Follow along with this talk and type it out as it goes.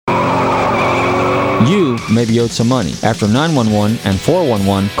You may be owed some money. After 911 and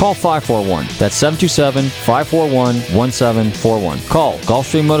 411, call 541. That's 727-541-1741. Call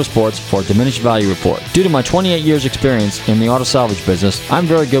Gulfstream Motorsports for a diminished value report. Due to my 28 years experience in the auto salvage business, I'm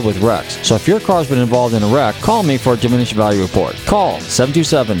very good with wrecks. So if your car's been involved in a wreck, call me for a diminished value report. Call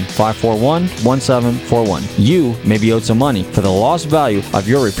 727-541-1741. You may be owed some money for the lost value of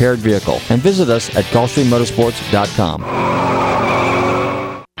your repaired vehicle. And visit us at GulfstreamMotorsports.com.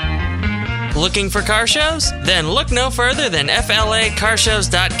 Looking for car shows? Then look no further than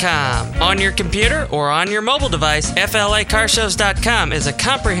FLACarshows.com. On your computer or on your mobile device, FLACarshows.com is a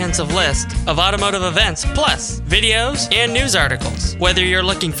comprehensive list of automotive events, plus videos and news articles. Whether you're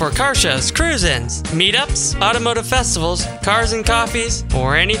looking for car shows, cruise-ins, meetups, automotive festivals, cars and coffees,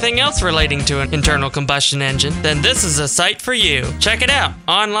 or anything else relating to an internal combustion engine, then this is a site for you. Check it out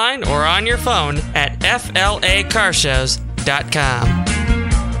online or on your phone at FLACarshows.com.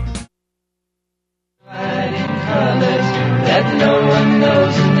 That no one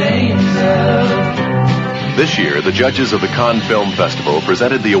knows the names of. This year, the judges of the Cannes Film Festival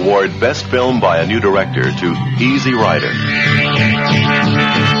presented the award Best Film by a New Director to Easy Rider.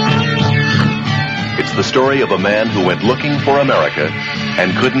 It's the story of a man who went looking for America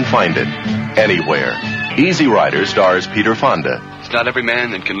and couldn't find it anywhere. Easy Rider stars Peter Fonda. It's not every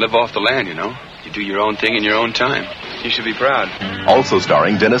man that can live off the land, you know. You do your own thing in your own time. You should be proud. Also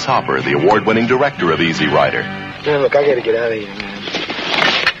starring Dennis Hopper, the award-winning director of Easy Rider. Man, look, I gotta get out of here, man.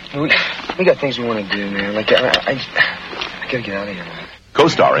 We got things we want to do, man. Like, I gotta get out of here, man.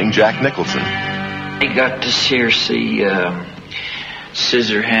 Co-starring Jack Nicholson. We got this here, Scissor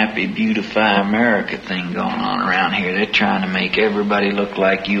Happy Beautify America thing going on around here. They're trying to make everybody look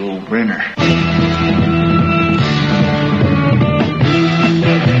like Yul Brynner.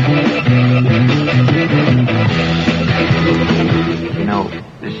 You know,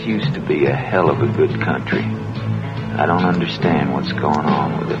 this used to be a hell of a good country. I don't understand what's going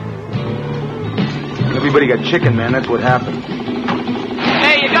on with it. Everybody got chicken, man. That's what happened.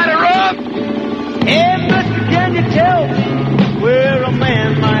 Hey, you got a rub? Hey, mister, can you tell where a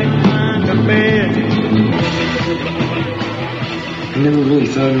man might find a bed? I never really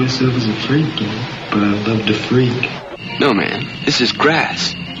thought of myself as a freak, but I love to freak. No, man. This is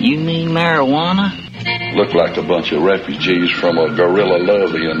grass. You mean marijuana? Look like a bunch of refugees from a guerrilla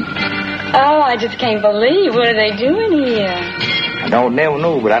love-in. Oh, I just can't believe. What are they doing here? I don't never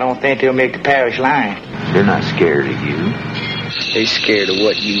know, but I don't think they'll make the parish line. They're not scared of you. They scared of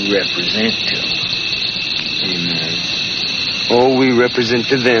what you represent to them. Amen. All we represent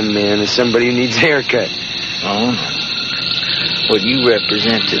to them, man, is somebody who needs a haircut. Oh, no. What you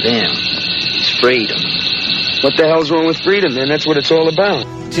represent to them is freedom. What the hell's wrong with freedom, man? That's what it's all about.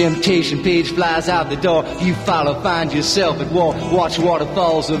 Temptation page flies out the door. You follow, find yourself at war. Watch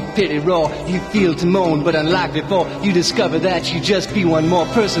waterfalls of pity roar. You feel to moan, but unlike before, you discover that you just be one more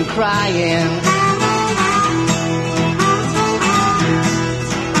person crying.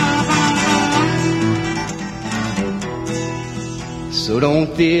 So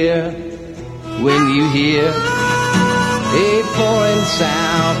don't fear when you hear a foreign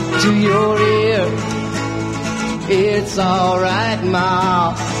sound to your ear. It's alright,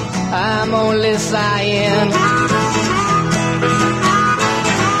 Ma, I'm only sighing.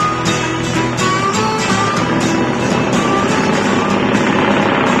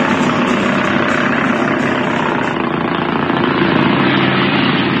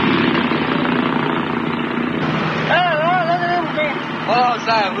 Oh,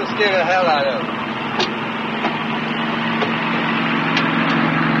 Simon, we'll scare the hell out of him.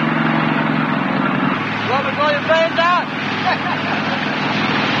 Want to blow your brains out?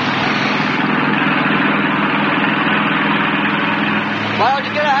 Why don't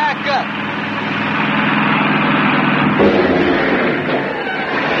you get a haircut?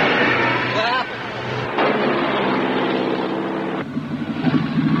 What happened?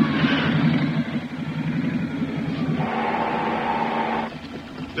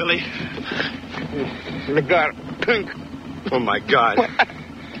 Billy. I got pink. Oh, my God.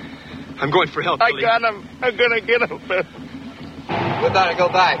 I'm going for help, Billy. I got him. I'm going to get him. We better go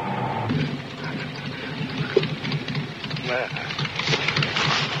back.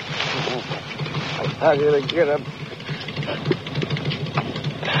 I'm going to get him.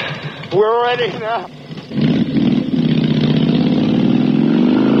 We're ready now.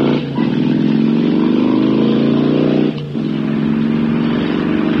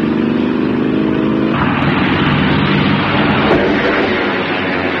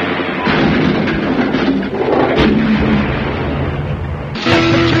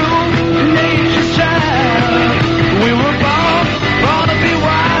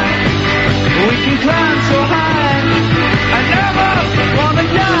 We can climb.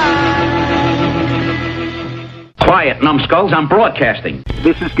 Quiet, numbskulls. I'm broadcasting.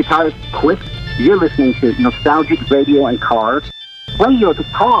 This is guitarist Quick. You're listening to Nostalgic Radio and Cars. Play your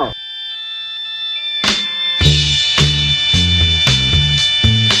guitar.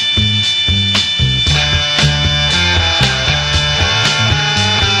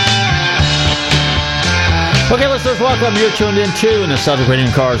 Okay, listeners, welcome. You're tuned in to Nostalgic Radio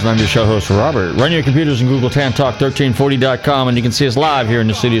and Cars, and I'm your show host, Robert. Run your computers and Google TanTalk1340.com, and you can see us live here in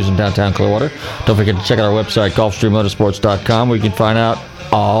the studios in downtown Clearwater. Don't forget to check out our website, GulfstreamMotorsports.com, where you can find out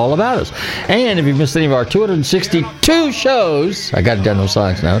all about us. And if you've missed any of our 262 shows, I got it down those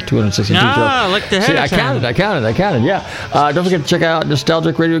signs now, 262 shows. Look the See, I counted, yeah. Don't forget to check out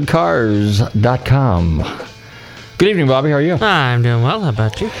NostalgicRadioandCars.com. Good evening, Bobby. How are you? I'm doing well. How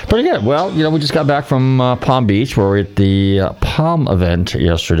about you? Pretty good. Well, we just got back from Palm Beach, where we were at the Palm event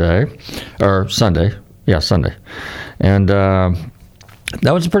yesterday, or Sunday. Yeah, Sunday. And that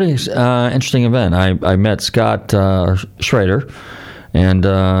was a pretty interesting event. I met Scott Schrader and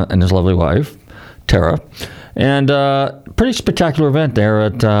his lovely wife, Tara. And pretty spectacular event there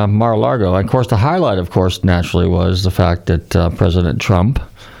at Mar-a-Lago. And, of course, the highlight, naturally, was the fact that President Trump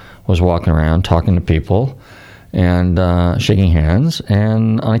was walking around talking to people and shaking hands,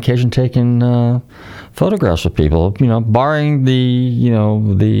 and on occasion taking photographs of people. Barring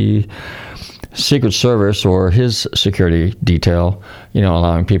the Secret Service or his security detail,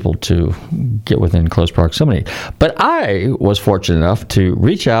 allowing people to get within close proximity. But I was fortunate enough to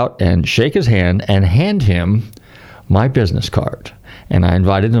reach out and shake his hand and hand him my business card. And I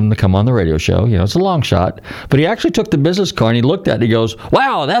invited him to come on the radio show. It's a long shot. But he actually took the business card and he looked at it and he goes,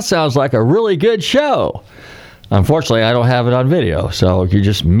 "Wow, that sounds like a really good show." Unfortunately, I don't have it on video, so you're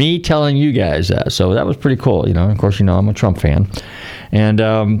just me telling you guys that. So that was pretty cool. Of course, I'm a Trump fan. And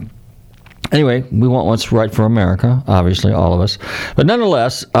anyway, we want what's right for America, obviously, all of us. But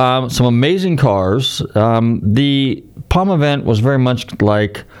nonetheless, some amazing cars. The Palm event was very much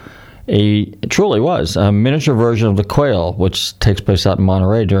like it truly was a miniature version of the Quail, which takes place out in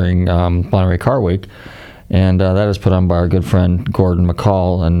Monterey during Monterey Car Week. And that is put on by our good friend Gordon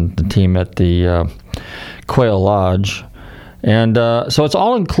McCall and the team at the Quail Lodge. And so it's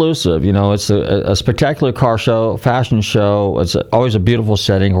all inclusive. It's a spectacular car show, fashion show. It's always a beautiful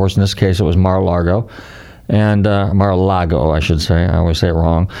setting. Of course, in this case, it was Mar-a-Lago. And Mar-a-Lago, I should say. I always say it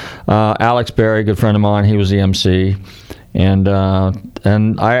wrong. Alex Berry, good friend of mine, he was the MC. And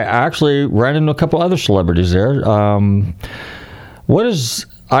I actually ran into a couple other celebrities there. What is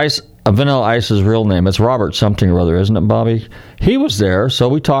Vanilla Ice's real name? It's Robert something or other, isn't it, Bobby? He was there, so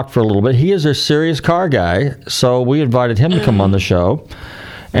we talked for a little bit. He is a serious car guy, so we invited him to come on the show.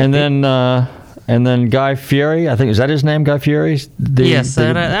 And then Guy Fieri, I think, is that his name, Guy Fieri? Yes,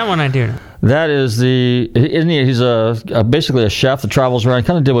 that one I do know. That is isn't he? He's basically a chef that travels around,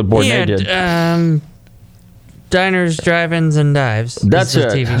 kind of did what Bourdonnais did. Diners, Drive-Ins, and Dives. That's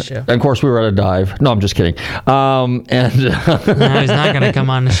it. TV show. And of course, we were at a dive. No, I'm just kidding. No, he's not going to come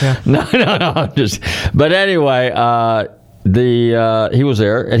on the show. No. But anyway, he was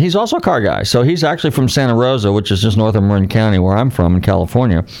there, and he's also a car guy. So he's actually from Santa Rosa, which is just north of Marin County, where I'm from in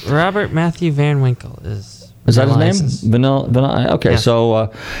California. Robert Matthew Van Winkle is that his name? Vanilla. Okay, yeah.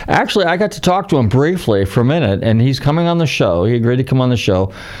 So actually, I got to talk to him briefly for a minute, and he's coming on the show. He agreed to come on the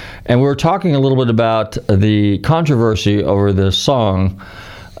show. And we were talking a little bit about the controversy over this song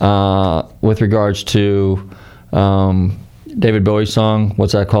with regards to David Bowie's song.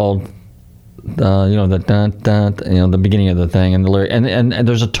 What's that called? The beginning of the thing and the lyric. And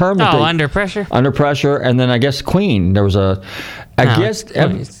there's a term that Under Pressure? Under Pressure. And then I guess Queen. There was there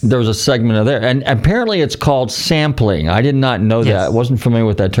was a segment of there. And apparently it's called sampling. I did not know that. I wasn't familiar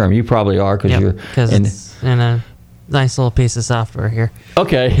with that term. You probably are because it's in a nice little piece of software here.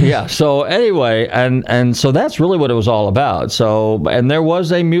 Okay, yeah. So anyway, and so that's really what it was all about. So, and there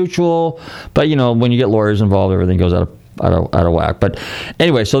was a mutual, but when you get lawyers involved, everything goes out of whack. But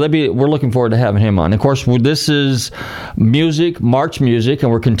anyway, so we're looking forward to having him on. Of course, this is March music,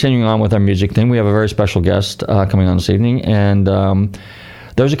 and we're continuing on with our music thing. We have a very special guest coming on this evening, and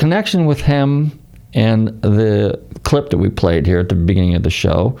there's a connection with him and the clip that we played here at the beginning of the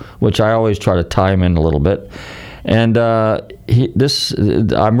show, which I always try to tie him in a little bit. And I'm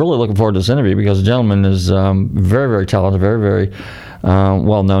really looking forward to this interview because the gentleman is very, very talented, very, very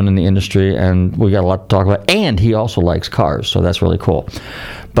well known in the industry, and we got a lot to talk about. And he also likes cars, so that's really cool.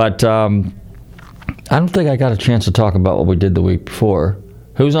 But I don't think I got a chance to talk about what we did the week before.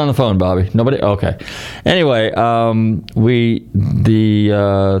 Who's on the phone, Bobby? Nobody? Okay. Anyway, the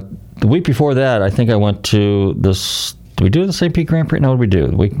week before that, I think I went to this. Did we do the St. Pete Grand Prix? No, what did we do?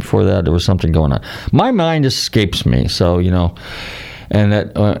 The week before that, there was something going on. My mind escapes me, so, and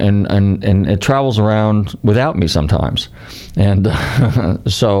it travels around without me sometimes. And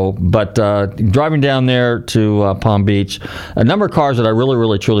but driving down there to Palm Beach, a number of cars that I really,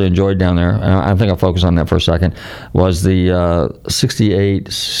 really, truly enjoyed down there, and I think I'll focus on that for a second, was the 68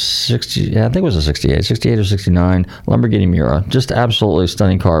 or 69 Lamborghini Miura. Just absolutely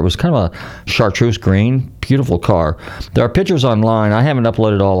stunning car. It was kind of a chartreuse green, beautiful car. There are pictures online. I haven't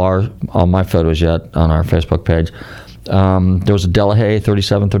uploaded all my photos yet on our Facebook page. There was a Delahaye,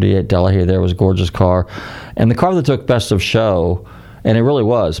 3738 Delahaye there. It was a gorgeous car. And the car that took Best of Show, and it really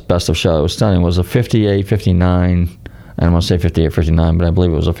was Best of Show, it was stunning, was a 5859, I don't want to say 5859, but I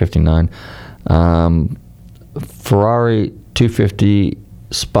believe it was a 59, Ferrari 250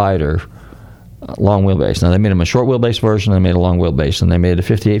 Spider, long wheelbase. Now, they made them a short wheelbase version, and they made a long wheelbase, and they made a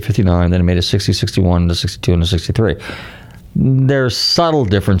 58, 59, then they made a 60, 61, a 62, and a 63. There's subtle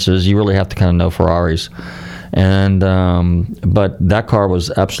differences. You really have to kind of know Ferraris. And but that car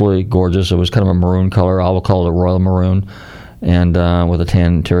was absolutely gorgeous. It was kind of a maroon color. I will call it a royal maroon, and with a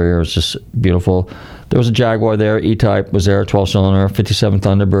tan interior. It was just beautiful. There was a Jaguar there. E-Type was there, 12-cylinder, 57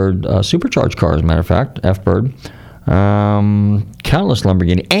 Thunderbird, supercharged car, as a matter of fact, F-Bird. Countless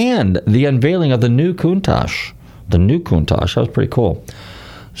Lamborghini, and the unveiling of the new Countach. That was pretty cool.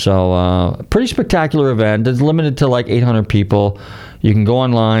 So, pretty spectacular event. It's limited to like 800 people. You can go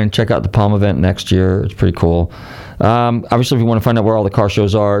online, check out the Palm event next year. It's pretty cool. Obviously, if you want to find out where all the car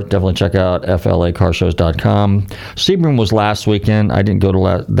shows are, definitely check out flacarshows.com. Sebring was last weekend. I didn't go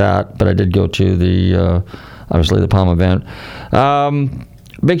to that, but I did go to the Palm event.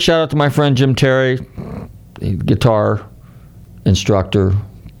 Big shout out to my friend Jim Terry, guitar instructor.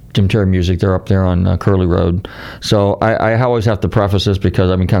 Jim Terry Music, they're up there on Curly Road. So I always have to preface this because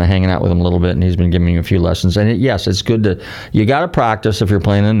I've been kind of hanging out with him a little bit, and he's been giving me a few lessons. And yes, it's good you got to practice if you're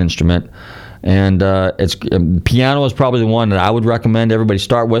playing an instrument. And piano is probably the one that I would recommend everybody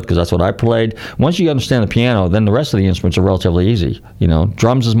start with, because that's what I played. Once you understand the piano, then the rest of the instruments are relatively easy.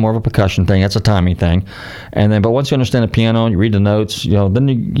 Drums is more of a percussion thing. That's a timing thing. But once you understand the piano and you read the notes,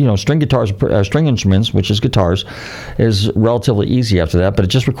 then string instruments, which is guitars, is relatively easy after that. But it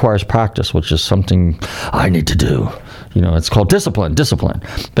just requires practice, which is something I need to do. It's called discipline.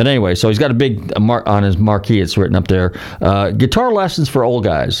 But anyway, so he's got a big mark on his marquee. It's written up there, guitar lessons for old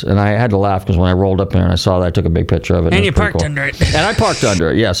guys. And I had to laugh because when I rolled up there and I saw that, I took a big picture of it. And you parked under it. And I parked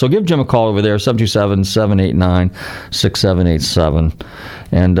under it, yeah. So give Jim a call over there, 727-789-6787.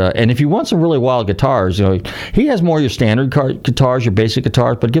 And if you want some really wild guitars, he has more your standard guitars, your basic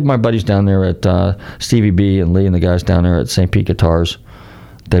guitars, but give my buddies down there at Stevie B and Lee and the guys down there at St. Pete Guitars.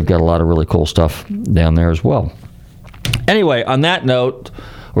 They've got a lot of really cool stuff down there as well. Anyway, on that note,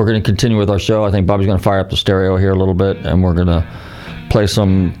 we're going to continue with our show. I think Bobby's going to fire up the stereo here a little bit, and we're going to play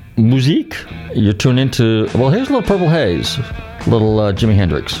some musique. You're tuned into, here's a little Purple Haze, little Jimi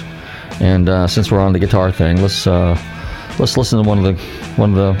Hendrix. And since we're on the guitar thing, let's listen to one of the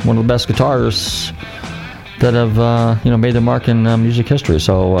best guitarists that have made their mark in music history.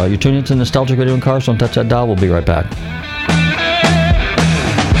 So you're tuned into Nostalgic Radio and Cars. Don't touch that dial. We'll be right back.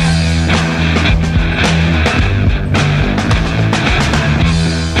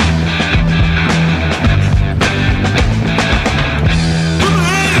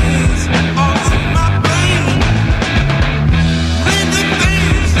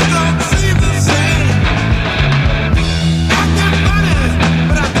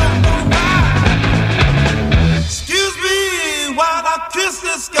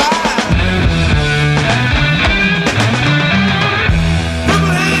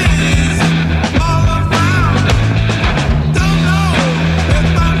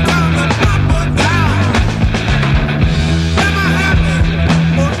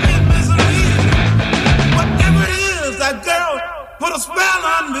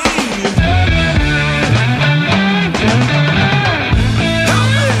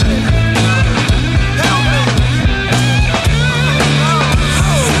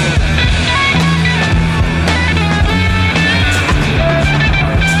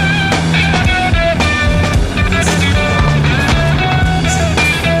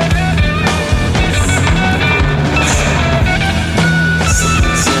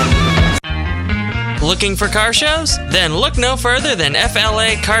 Looking for car shows? Then look no further than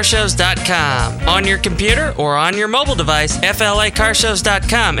flacarshows.com. On your computer or on your mobile device,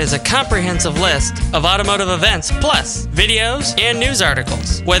 flacarshows.com is a comprehensive list of automotive events, plus videos and news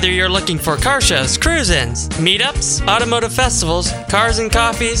articles. Whether you're looking for car shows, cruise-ins, meetups, automotive festivals, cars and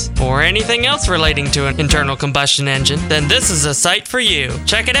coffees, or anything else relating to an internal combustion engine, then this is a site for you.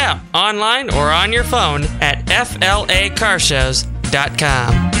 Check it out online or on your phone at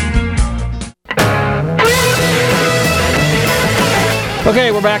flacarshows.com.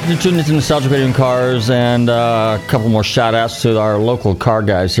 Okay, we're back. You're tuned into Nostalgic Radio and Cars, and a couple more shout-outs to our local car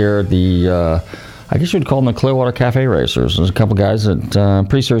guys here. The I guess you'd call them the Clearwater Cafe Racers. There's a couple guys that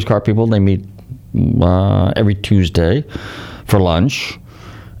pretty serious car people. They meet every Tuesday for lunch.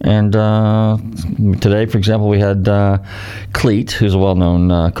 And today, for example, we had Cleet, who's a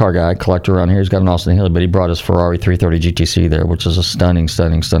well-known car guy, collector around here. He's got an Austin Hill, but he brought his Ferrari 330 GTC there, which is a stunning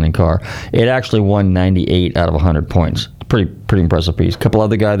car. It actually won 98 out of 100 points. Pretty impressive piece. A couple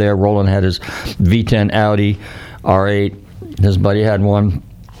other guy there. Roland had his V10 Audi R8. His buddy had one.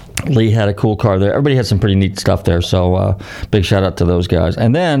 Lee had a cool car there. Everybody had some pretty neat stuff there, so big shout out to those guys.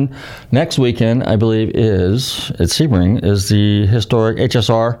 And then next weekend, I believe, is at Sebring, is the historic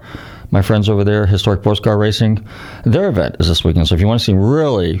HSR. My friends over there, Historic Sports Car Racing, their event is this weekend. So if you want to see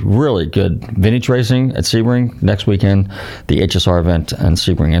really, really good vintage racing at Sebring, next weekend, the HSR event in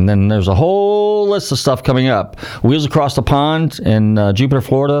Sebring. And then there's a whole list of stuff coming up. Wheels Across the Pond in Jupiter,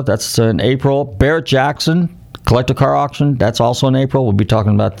 Florida. That's in April. Barrett-Jackson Collector Car Auction, that's also in April. We'll be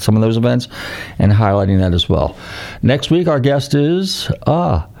talking about some of those events and highlighting that as well. Next week, our guest is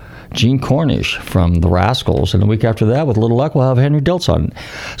Gene Cornish from The Rascals. And the week after that, with little luck, we'll have Henry Diltz on.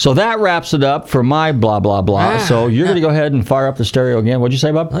 So that wraps it up for my blah, blah, blah. So you're going to go ahead and fire up the stereo again. What'd you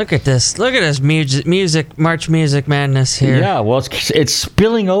say, Bob? Look at this. Look at this music, March music madness here. Yeah, well, it's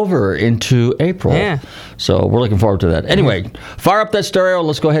spilling over into April. Yeah. So we're looking forward to that. Anyway, fire up that stereo.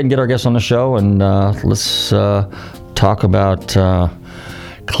 Let's go ahead and get our guests on the show, and let's talk about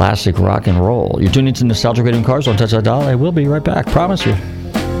classic rock and roll. You're tuning into Nostalgic Radio and Cars. Don't touch that dial. I will be right back. Promise you.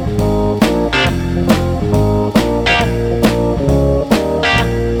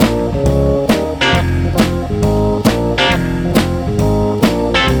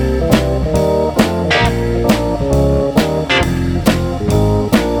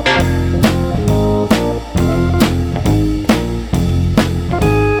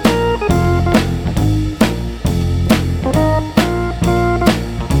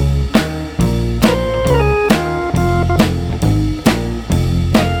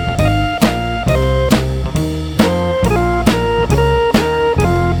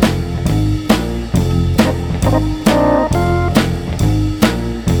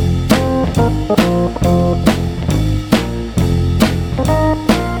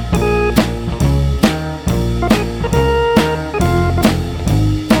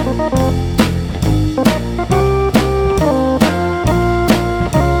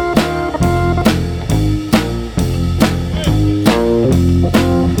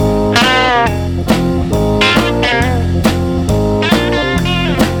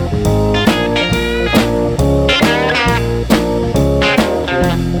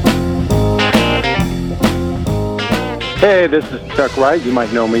 Hey, this is Chuck Wright. You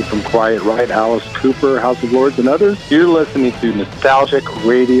might know me from Quiet Riot, Alice Cooper, House of Lords, and others. You're listening to Nostalgic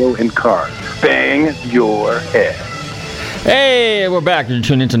Radio and Cars. Bang your head. Hey, we're back. You're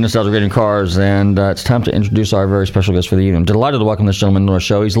tuned into Nostalgic Radio and Cars, and it's time to introduce our very special guest for the evening. I'm delighted to welcome this gentleman to our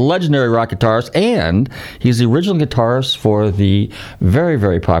show. He's a legendary rock guitarist, and he's the original guitarist for the very,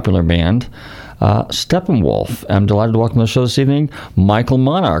 very popular band Steppenwolf. I'm delighted to welcome to the show this evening, Michael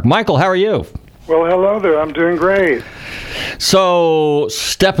Monarch. Michael, how are you? Well, hello there. I'm doing great. So,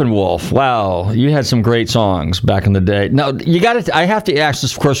 Steppenwolf, wow, you had some great songs back in the day. Now, I have to ask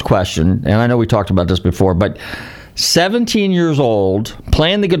this first question, and I know we talked about this before, but 17 years old,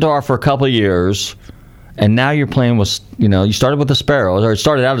 playing the guitar for a couple of years, and now you're playing with, you started with the Sparrows, or it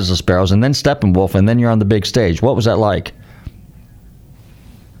started out as the Sparrows, and then Steppenwolf, and then you're on the big stage. What was that like?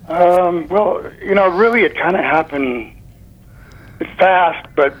 Well, really it kind of happened fast,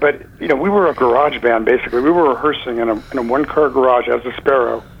 but we were a garage band, basically. We were rehearsing in a one-car garage as the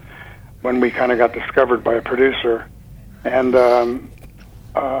Sparrow when we kind of got discovered by a producer. And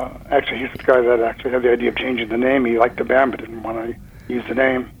actually, he's the guy that actually had the idea of changing the name. He liked the band but didn't want to use the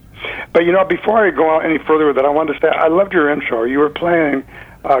name. But, before I go out any further with it, I wanted to say I loved your intro. You were playing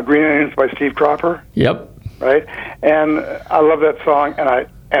Green Onions by Steve Cropper. Yep. Right? And I love that song.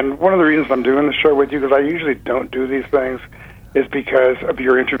 And one of the reasons I'm doing the show with you, because I usually don't do these things, is because of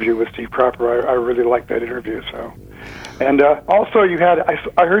your interview with Steve Cropper. I really liked that interview. So, and also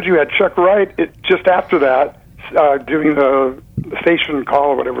I heard you had Chuck Wright just after that doing the station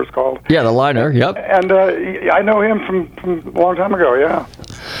call or whatever it's called. Yeah, the liner. Yep. And I know him from a long time ago. Yeah.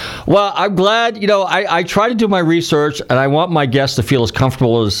 Well, I'm glad. I try to do my research, and I want my guests to feel as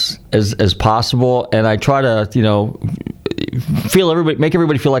comfortable as possible, and I try to make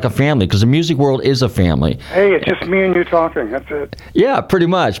everybody feel like a family, because the music world is a family. Hey, it's just me and you talking. That's it. Yeah, pretty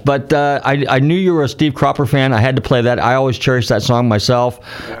much. But I knew you were a Steve Cropper fan. I had to play that. I always cherished that song myself,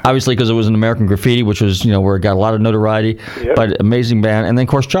 obviously because it was an American Graffiti, which was, where it got a lot of notoriety. Yep. But amazing band. And then, of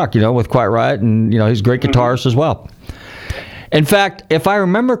course, Chuck, with Quiet Riot, and, he's a great guitarist as well. In fact, if I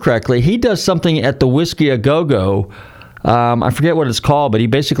remember correctly, he does something at the Whiskey A Go-Go. I forget what it's called, but he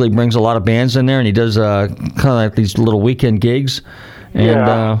basically brings a lot of bands in there, and he does kind of like these little weekend gigs.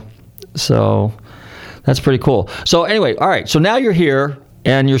 And so that's pretty cool. So anyway, all right, so now you're here,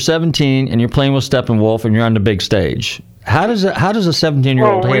 and you're 17, and you're playing with Steppenwolf, and you're on the big stage. How does a 17-year-old handle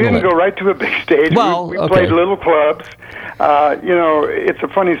it? Well, we didn't go right to a big stage. Well, we played little clubs. It's a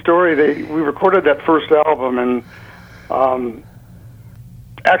funny story. We recorded that first album, and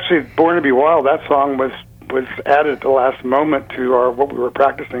actually, Born to Be Wild, that song was added at the last moment to what we were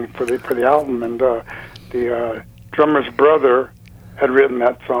practicing for the album, and the drummer's brother had written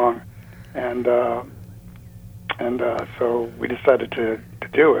that song, and so we decided to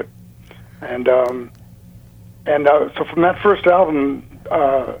do it, and so from that first album,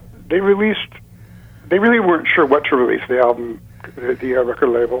 they really weren't sure what to release, the album, the record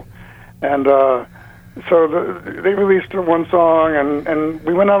label, and so they released one song, and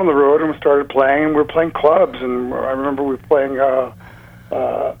we went out on the road and we started playing. We were playing clubs, and I remember we were playing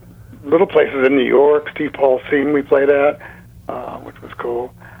little places in New York. Steve Paul's Scene we played at, which was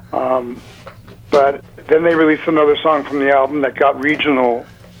cool. But then they released another song from the album that got regional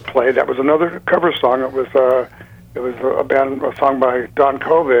play. That was another cover song. It was a song by Don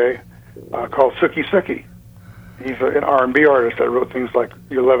Covey called Sookie Sookie. He's an R&B artist that wrote things like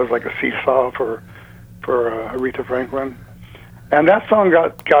 "Your Love Is Like a Seesaw" for Aretha Franklin, and that song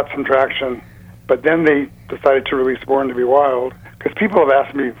got some traction. But then they decided to release "Born to Be Wild," because people have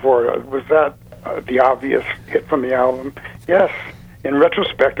asked me before, was that the obvious hit from the album? Yes, in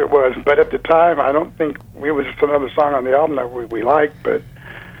retrospect it was, but at the time I don't think it was just another song on the album that we liked. But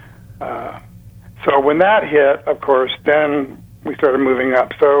so when that hit, of course, then we started moving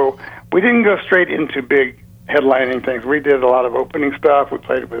up. So we didn't go straight into big headlining things. We did a lot of opening stuff. We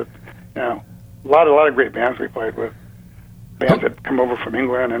played with, a lot of great bands we played with, bands that come over from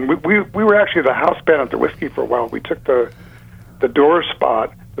England, and we were actually the house band at the Whiskey for a while. We took the Doors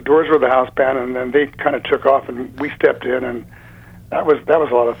spot. The Doors were the house band, and then they kind of took off, and we stepped in, and that was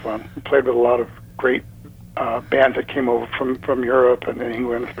a lot of fun. We played with a lot of great bands that came over from Europe and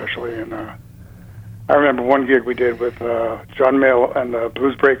England especially, and I remember one gig we did with John Mayall and the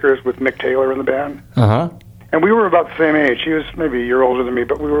Blues Breakers with Mick Taylor in the band. Uh-huh. And we were about the same age. He was maybe a year older than me,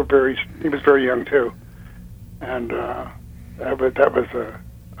 but he was very young too. And it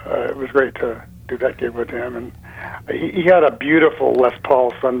was great to do that gig with him. And he had a beautiful Les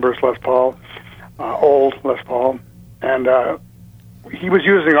Paul, Sunburst Les Paul, old Les Paul, and they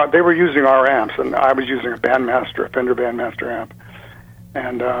were using our amps, and I was using a Fender Bandmaster amp,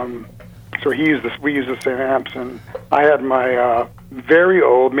 and so we used the same amps, and I had my very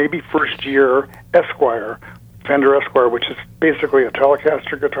old, maybe first year Esquire, Fender Esquire, which is basically a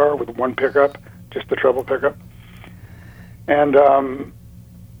Telecaster guitar with one pickup, just the treble pickup. And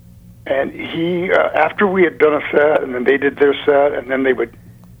he, after we had done a set, and then they did their set, and then they would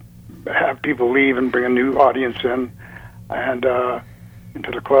have people leave and bring a new audience in, and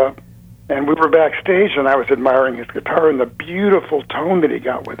into the club. And we were backstage, and I was admiring his guitar and the beautiful tone that he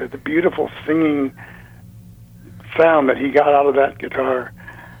got with it, the beautiful singing sound that he got out of that guitar.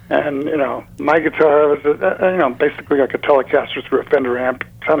 And, my guitar was, basically like a Telecaster through a Fender amp. It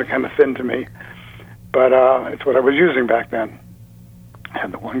sounded kind of thin to me, but it's what I was using back then. I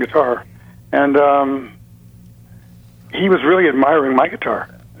had the one guitar. And he was really admiring my guitar,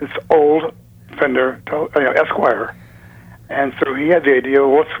 this old Fender Esquire. And so he had the idea,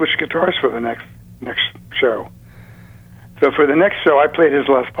 well, let's switch guitars for the next show. So for the next show, I played his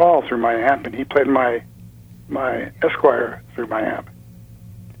Les Paul through my amp, and he played my Esquire through my amp.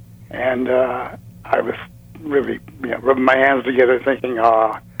 And I was really rubbing my hands together thinking,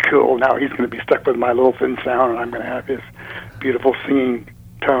 cool, now he's going to be stuck with my little thin sound, and I'm going to have his beautiful singing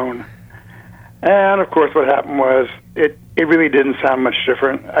tone. And, of course, what happened was it really didn't sound much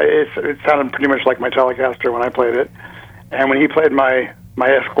different. It sounded pretty much like my Telecaster when I played it. And when he played my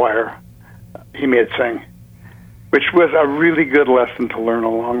Esquire, he made it sing, which was a really good lesson to learn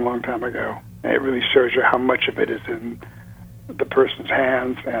a long, long time ago. And it really shows you how much of it is in the person's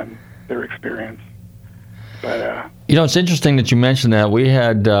hands and their experience. But it's interesting that you mentioned that. We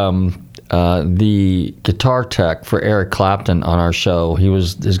had the guitar tech for Eric Clapton on our show. He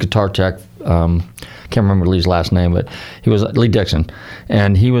was his guitar tech can't remember Lee's last name, but he was Lee Dixon,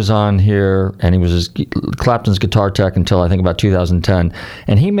 and he was on here, and he was Clapton's guitar tech until I think about 2010,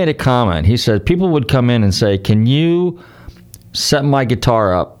 and he made a comment. He said people would come in and say, "Can you set my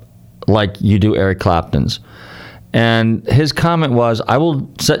guitar up like you do Eric Clapton's?" And his comment was, "I will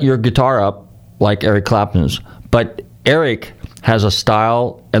set your guitar up like Eric Clapton's, but Eric has a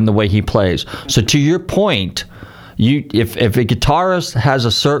style and the way he plays." So to your point, if a guitarist has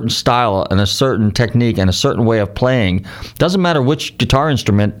a certain style and a certain technique and a certain way of playing, doesn't matter which guitar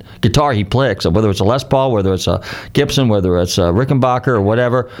he picks, whether it's a Les Paul, whether it's a Gibson, whether it's a Rickenbacker or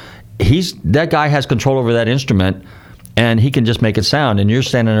whatever, that guy has control over that instrument, and he can just make it sound. And you're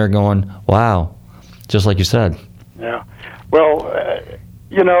standing there going, "Wow," just like you said. Yeah. Well, I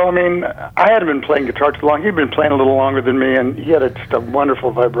hadn't been playing guitar too long. He'd been playing a little longer than me, and he had just a wonderful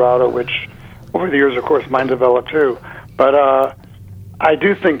vibrato, which over the years, of course, mine developed too. But I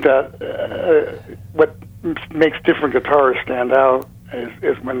do think that what makes different guitarists stand out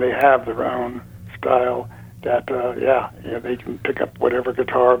is when they have their own style. That they can pick up whatever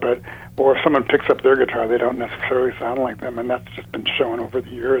guitar, or if someone picks up their guitar, they don't necessarily sound like them, and that's just been shown over the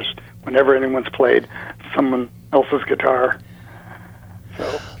years. Whenever anyone's played someone else's guitar.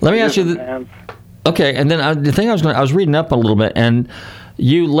 So let me ask you okay, and then the thing I was reading up a little bit, and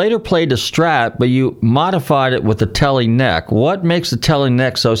you later played a Strat, but you modified it with the Tele neck. What makes the Tele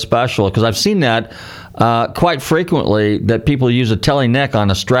neck so special? Because I've seen that quite frequently, that people use a Tele neck on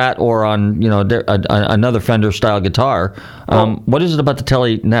a Strat or on another Fender style guitar. What is it about the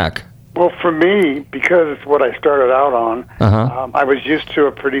Tele neck? Well, for me, because it's what I started out on, I was used to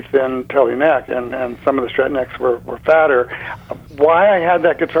a pretty thin Tele neck, and some of the Strat necks were fatter. Why I had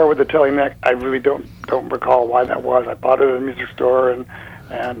that guitar with the Tele neck, I really don't recall why that was. I bought it at a music store, and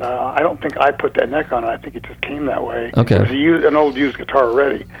I don't think I put that neck on it. I think it just came that way. Okay. It was an old used guitar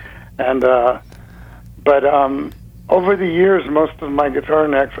already, but over the years, most of my guitar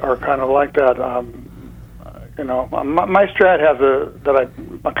necks are kind of like that. My Strat has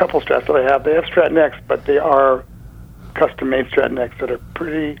a couple Strats that I have. They have Strat necks, but they are custom-made Strat necks that are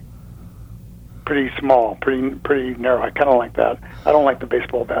pretty small, pretty narrow. I kind of like that. I don't like the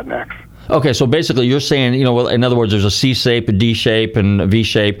baseball bat necks. Okay, so basically you're saying, in other words, there's a C shape, a D shape, and a V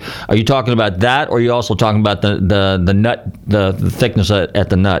shape. Are you talking about that, or are you also talking about the nut, the thickness at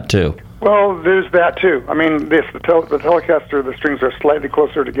the nut too? Well, there's that too. I mean, the Telecaster, the strings are slightly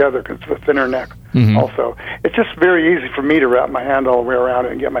closer together because it's a thinner neck. Mm-hmm. Also, it's just very easy for me to wrap my hand all the way around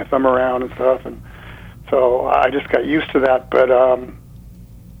it and get my thumb around and stuff, and so I just got used to that. But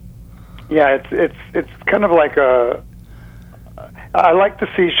it's kind of like I like the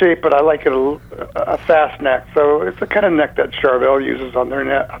C shape, but I like it a fast neck. So it's the kind of neck that Charvel uses on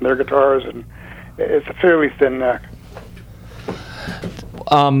their guitars, and it's a fairly thin neck.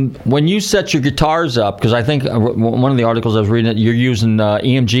 When you set your guitars up, because I think one of the articles I was reading, you're using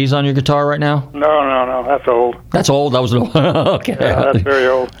EMGs on your guitar right now? No, that's old. That's old? That was old. Okay. Yeah, that's very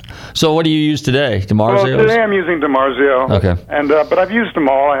old. So what do you use today? DiMarzio? Well, today I'm using DiMarzio. Okay. And but I've used them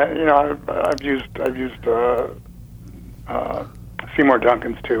all. I've used Seymour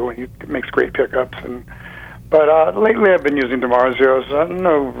Duncan's too, and he makes great pickups. But lately I've been using DiMarzio's.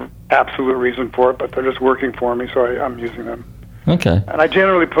 No absolute reason for it, but they're just working for me, so I'm using them. Okay. And I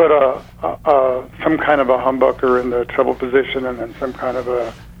generally put some kind of a humbucker in the treble position, and then some kind of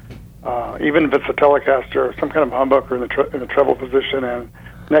even if it's a Telecaster, some kind of humbucker in the treble position, and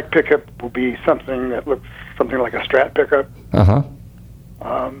neck pickup will be something that looks something like a Strat pickup.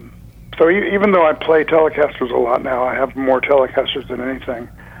 So even though I play Telecasters a lot now, I have more Telecasters than anything.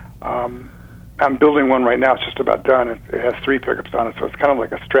 I'm building one right now. It's just about done. It has 3 pickups on it, so it's kind of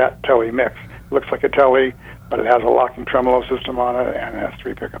like a Strat Tele mix. It looks like a Tele, but it has a locking tremolo system on it, and it has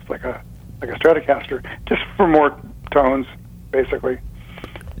 3 pickups like a Stratocaster, just for more tones, basically.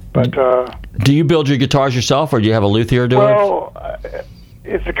 But do you build your guitars yourself, or do you have a luthier do it? Well,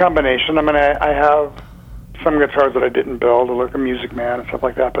 it's a combination. I mean, I have some guitars that I didn't build, like a Music Man and stuff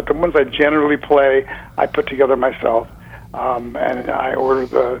like that, but the ones I generally play, I put together myself. And I order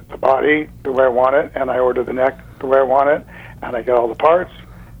the body the way I want it, and I order the neck the way I want it, and I get all the parts,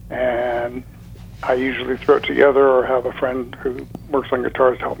 and I usually throw it together or have a friend who works on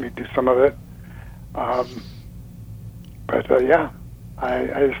guitars help me do some of it. I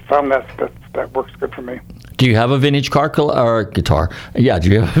just found that works good for me. Do you have a vintage guitar? Yeah, do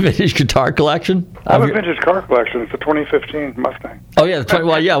you have a vintage guitar collection? I have a vintage car collection. It's a 2015 Mustang. Oh, yeah. That's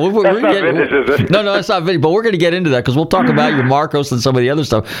not vintage, is it? No, that's not vintage, but we're going to get into that because we'll talk about your Marcos and some of the other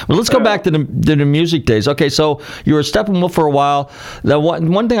stuff. But let's go back to the music days. Okay, so you were Steppenwolf for a while. The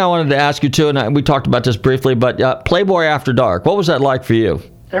one thing I wanted to ask you, too, and we talked about this briefly, but Playboy After Dark, what was that like for you?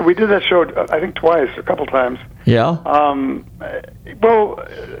 Yeah, we did that show, I think twice, a couple times. Yeah. Well,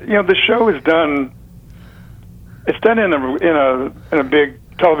 the show is done. It's done in a big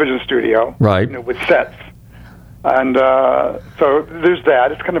television studio, right? With sets, and so there's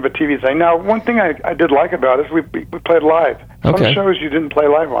that. It's kind of a TV thing. Now, one thing I did like about it is we played live. Some shows you didn't play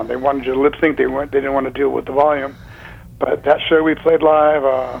live on. They wanted you to lip sync. They didn't want to deal with the volume. But that show we played live.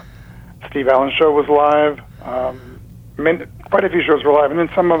 Steve Allen's show was live. Quite a few shows were live, and then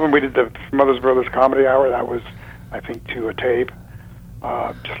some of them we did the Smothers Brothers Comedy Hour. That was, I think, to a tape,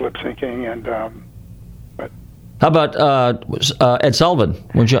 just lip syncing. And but how about Ed Sullivan?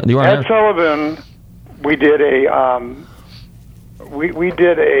 Ed Sullivan, we did we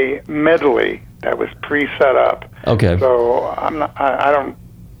did a medley that was pre-set up. Okay. So I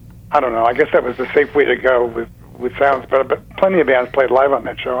don't know. I guess that was the safe way to go with sounds, but plenty of bands played live on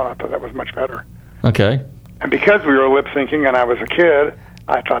that show, and I thought that was much better. Okay. And because we were lip syncing and I was a kid,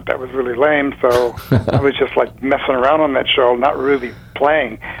 I thought that was really lame, so I was just like messing around on that show, not really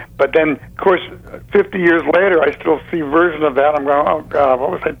playing. But then, of course, 50 years later, I still see versions of that. I'm going, oh, God, what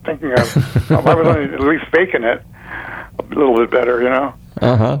was I thinking of? I was only at least faking it a little bit better,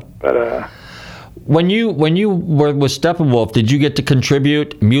 Uh-huh. But when you were with Steppenwolf, did you get to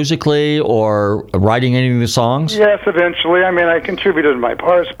contribute musically or writing any of the songs? Yes, eventually. I mean, I contributed my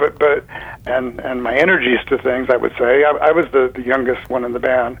parts, but and my energies to things, I would say. I was the youngest one in the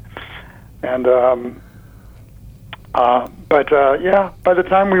band, and yeah. By the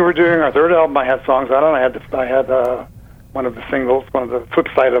time we were doing our third album, I had songs on it. I had one of the singles, one of the flip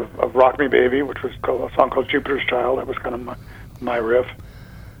side of "Rock Me Baby," which was a song called "Jupiter's Child." That was kind of my riff.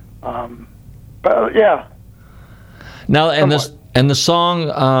 But yeah. Now, and the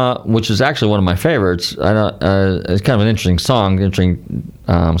song, which is actually one of my favorites, it's kind of an interesting song, interesting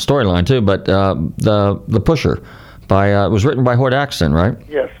storyline too. But the Pusher, it was written by Hoyt Axton, right?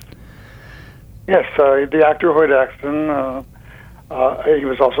 Yes. Yes, the actor Hoyt Axton. He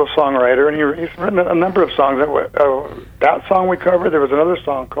was also a songwriter, and he's written a number of songs. That song we covered. There was another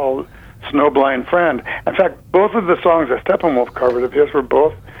song called "Snowblind Friend." In fact, both of the songs that Steppenwolf covered of his were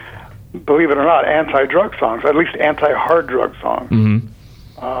both, believe it or not, anti-drug songs, at least anti-hard drug songs. Mm-hmm.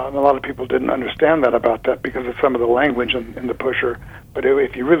 A lot of people didn't understand about that because of some of the language in the Pusher. But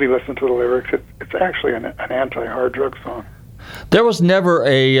if you really listen to the lyrics, it's actually an anti-hard drug song. There was never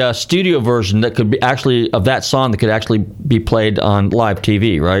a studio version that could be of that song that could actually be played on live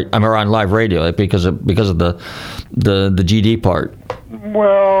TV, right? I mean, or on live radio because of the GD part.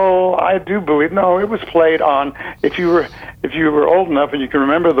 Well, I do believe it was played on. If you were old enough and you can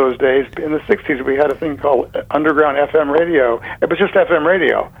remember those days, in the '60s we had a thing called underground FM radio. It was just FM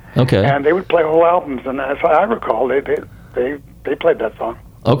radio. Okay. And they would play whole albums, and as I recall, they played that song.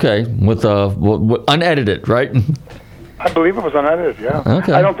 Okay, with unedited, right? I believe it was unedited. Yeah.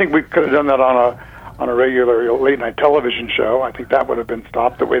 Okay. I don't think we could have done that on a regular late night television show. I think that would have been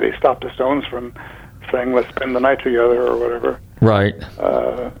stopped the way they stopped the Stones from saying "Let's spend the night together" or whatever. Right.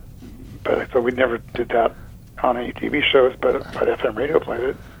 But so we never did that on any TV shows, but FM radio played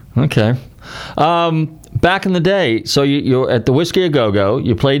it. Okay. Back in the day, so you're at the Whiskey A Go-Go,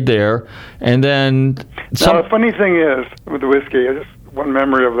 you played there, and then... Now, the funny thing is, with the Whiskey, just one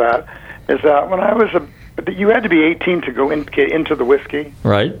memory of that, is that when I was you had to be 18 to get into the Whiskey.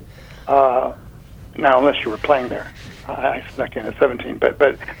 Right. Now, unless you were playing there. I snuck in at 17, but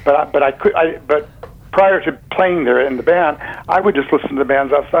prior to playing there in the band, I would just listen to the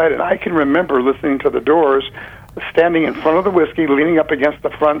bands outside, and I can remember listening to the Doors, standing in front of the Whiskey, leaning up against the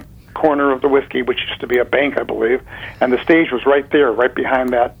front corner of the Whiskey, which used to be a bank, I believe, and the stage was right there, right behind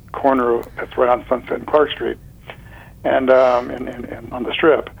that corner that's right on Sunset and Clark Street, and on the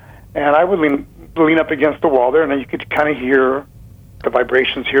Strip. And I would lean up against the wall there, and then you could kind of hear the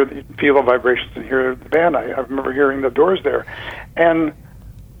vibrations, feel the vibrations, and hear the band. I remember hearing the Doors there, and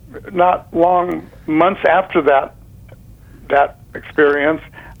not long, months after that experience,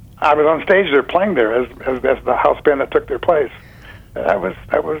 I was on stage there playing there as the house band that took their place. That was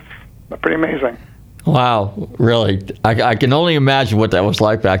pretty amazing. Like I can only imagine what that was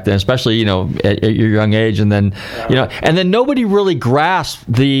like back then, especially at your young age, and then and then nobody really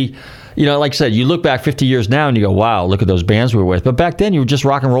grasped the. Like I said, you look back 50 years now and you go, wow, look at those bands we were with. But back then you were just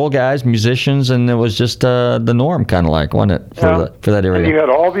rock and roll guys, musicians, and it was just the norm, kind of like, wasn't it, for that area? And you had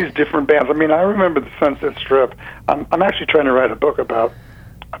all these different bands. I mean, I remember the Sunset Strip. I'm actually trying to write a book about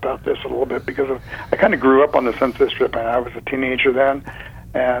this a little bit because I kind of grew up on the Sunset Strip, and I was a teenager then.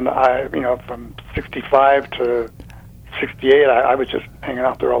 And from 65 to 68, I was just hanging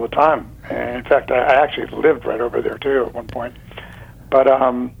out there all the time. And in fact, I actually lived right over there, too, at one point. But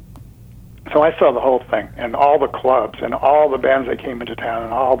So I saw the whole thing, and all the clubs, and all the bands that came into town,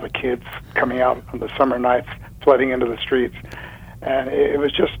 and all the kids coming out on the summer nights, flooding into the streets, and it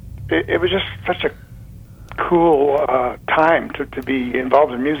was just such a cool time to be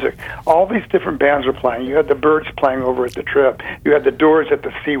involved in music. All these different bands were playing. You had the Byrds playing over at the Trip. You had the Doors at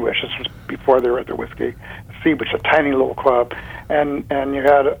the Sea Wish. This was before they were at the Whiskey. Sea Wish, a tiny little club, and you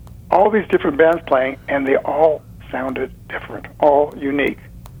had all these different bands playing, and they all sounded different, all unique.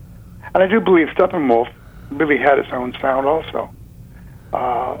 And I do believe Steppenwolf really had its own sound also.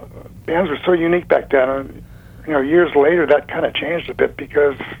 Bands were so unique back then. And, years later, that kind of changed a bit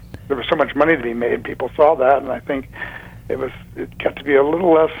because there was so much money to be made. People saw that, and I think it got to be a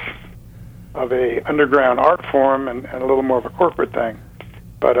little less of a underground art form and a little more of a corporate thing.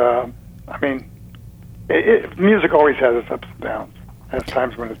 But music always has its ups and downs. There's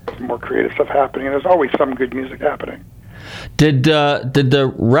times when there's more creative stuff happening, and there's always some good music happening. Did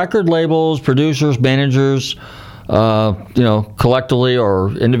the record labels, producers, managers, collectively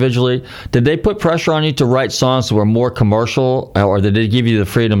or individually, did they put pressure on you to write songs that were more commercial, or did they give you the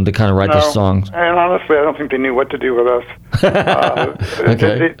freedom to kind of write the songs? And honestly, I don't think they knew what to do with us.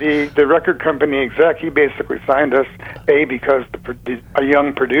 Okay. The record company exec, he basically signed us, because a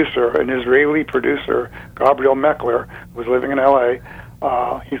young producer, an Israeli producer, Gabriel Meckler, who was living in L.A.,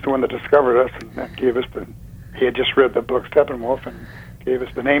 he's the one that discovered us and gave us he had just read the book Steppenwolf and gave us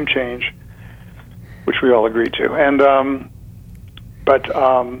the name change, which we all agreed to. And the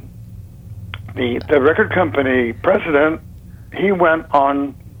record company president, he went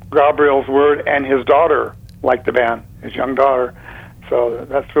on Gabriel's word, and his daughter liked the band, his young daughter. So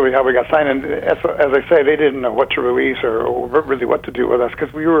that's really how we got signed. And as I say, they didn't know what to release or really what to do with us,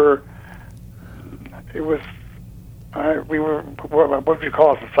 because we were what would you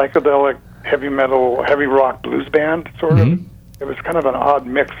call us, a psychedelic, heavy metal, heavy rock blues band, sort of. It was kind of an odd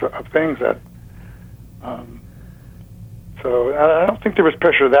mix of things that. So I don't think there was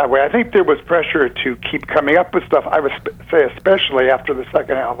pressure that way. I think there was pressure to keep coming up with stuff. I would say especially after the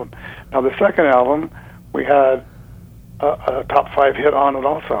second album. Now the second album, we had a top 5 hit on it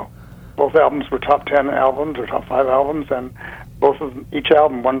also. Both albums were top 10 albums or top 5 albums, and each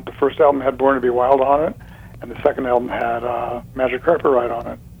album, the first album had Born to Be Wild on it, and the second album had Magic Carpet Ride on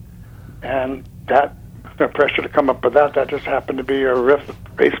it. And that, no pressure to come up with that. That just happened to be a riff the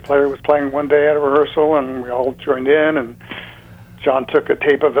bass player was playing one day at a rehearsal, and we all joined in, and John took a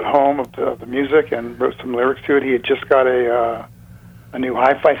tape of it home of the music and wrote some lyrics to it. He had just got a new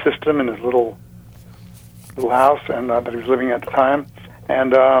hi-fi system in his little house and that he was living at the time,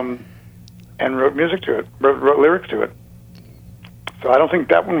 and wrote music to it, wrote lyrics to it. So I don't think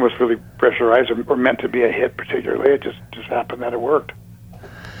that one was really pressurized or meant to be a hit particularly. It just happened that it worked.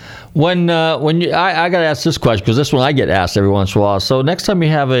 When you, I got to ask this question, because this one I get asked every once in a while. So next time you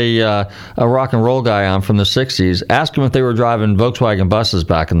have a rock and roll guy on from the 60s, ask them if they were driving Volkswagen buses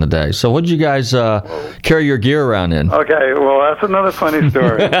back in the day. So what did you guys carry your gear around in? Okay, well, that's another funny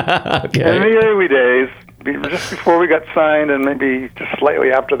story. Okay. In the early days, just before we got signed, and maybe just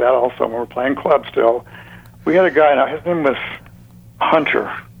slightly after that also, when we were playing club still, we had a guy, now his name was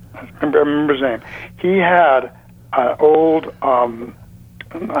Hunter. I remember his name. He had an old...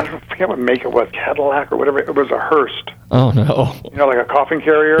 I forget what make it was, Cadillac or whatever. It was a Hearst. Oh, no. Like a coffin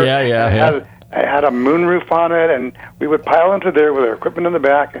carrier. Yeah. It had a moonroof on it, and we would pile into there with our equipment in the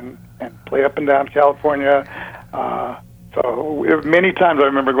back and play up and down California. So many times I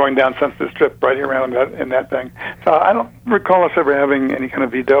remember going down Sunset Strip, riding around in that thing. So I don't recall us ever having any kind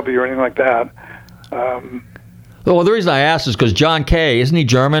of VW or anything like that. Well, the reason I asked is because John Kay, isn't he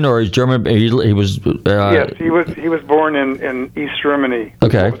German, or is German? He was. Yes, he was born in East Germany.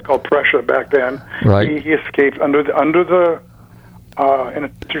 Okay, it was called Prussia back then. Right. He escaped under the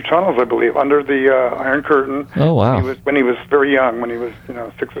through tunnels, I believe, under the Iron Curtain. Oh wow! When he was very young, when he was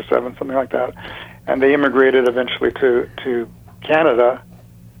 6 or 7, something like that, and they immigrated eventually to Canada,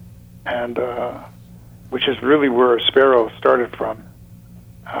 and which is really where Sparrow started from.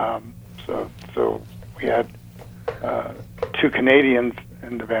 So we had. 2 Canadians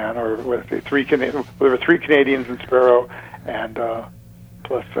in the band, or was it 3 Canadians? There were 3 Canadians in Sparrow, and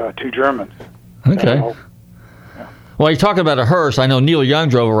plus 2 Germans. Okay. Well, you're talking about a hearse. I know Neil Young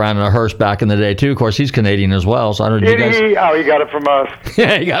drove around in a hearse back in the day too. Of course, he's Canadian as well. So I don't know. He got it from us.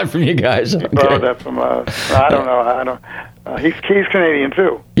 Yeah, he got it from you guys. He borrowed that from us. I don't know. He's Canadian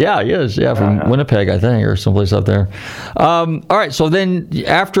too. Yeah, he is. Yeah, from Winnipeg, I think, or someplace up there. All right. So then,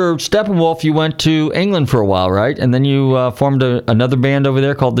 after Steppenwolf, you went to England for a while, right? And then you formed another band over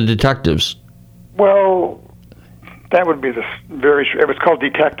there called the Detectives. Well, that would be it was called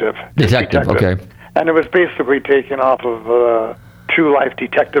Detective. Detective. Okay. And it was basically taken off of True Life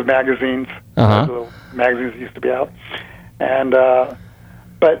detective magazines, little magazines that used to be out. And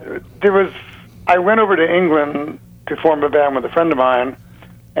but I went over to England to form a band with a friend of mine,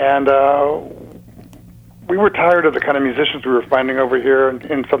 and we were tired of the kind of musicians we were finding over here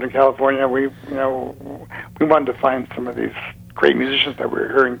in Southern California. We wanted to find some of these great musicians that we were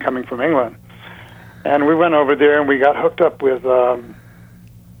hearing coming from England. And we went over there and we got hooked up with the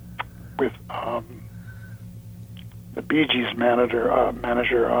Bee Gees manager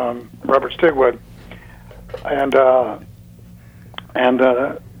Robert Stigwood, and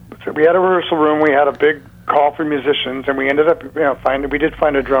so we had a rehearsal room. We had a big call for musicians, and we ended up we did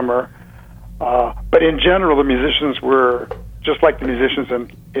find a drummer. But in general, the musicians were just like the musicians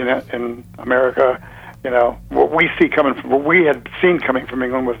in America. What we had seen coming from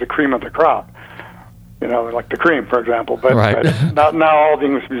England was the cream of the crop. Like the Cream, for example. But not all the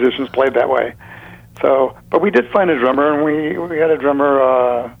English musicians played that way. So, but we did find a drummer, and we had a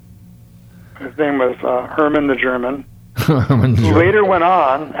drummer. His name was Herman the German. Who later went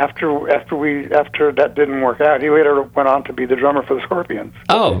on after that didn't work out. He later went on to be the drummer for the Scorpions.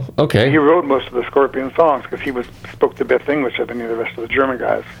 Oh, okay. He wrote most of the Scorpion songs because he spoke the best English of any of the rest of the German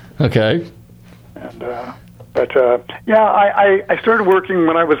guys. Okay. And I started working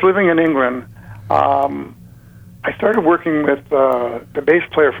when I was living in England. I started working with the bass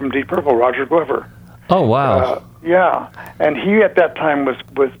player from Deep Purple, Roger Glover. Oh, wow. And he at that time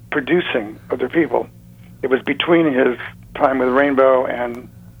was producing other people. It was between his time with Rainbow and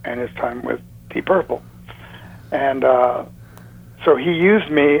his time with Deep Purple. And so he used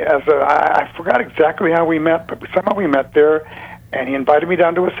me as I forgot exactly how we met, but somehow we met there, and he invited me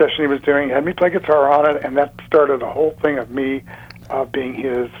down to a session he was doing, had me play guitar on it, and that started the whole thing of me being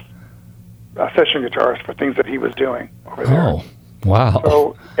his session guitarist for things that he was doing over there. Oh, wow.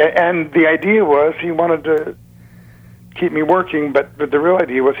 So, and the idea was he wanted to keep me working, but the real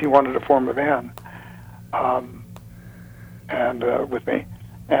idea was he wanted to form a band. With me,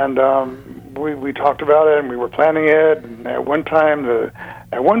 and we talked about it, and we were planning it. And at one point,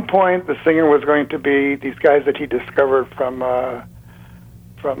 the singer was going to be these guys that he discovered from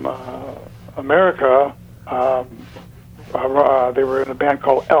America. They were in a band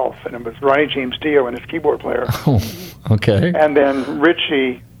called Elf, and it was Ronnie James Dio and his keyboard player. Oh, okay. And then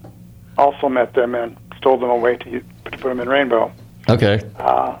Richie also met them and stole them away to put them in Rainbow. Okay.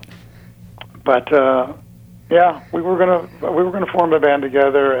 We were gonna form a band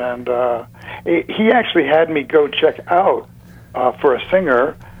together, and he actually had me go check out for a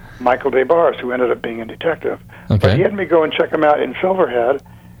singer, Michael DeBars, who ended up being a detective. Okay. But he had me go and check him out in Silverhead,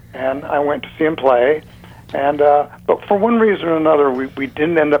 and I went to see him play. And but for one reason or another, we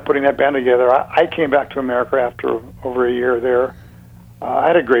didn't end up putting that band together. I came back to America after over a year there. I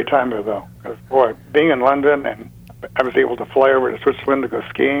had a great time there, though. Because, boy, being in London, and I was able to fly over to Switzerland to go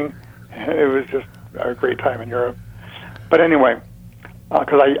skiing. It was just a great time in Europe. But anyway,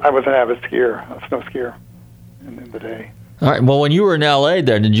 because I was an avid skier, a snow skier in the day. All right. Well, when you were in L.A.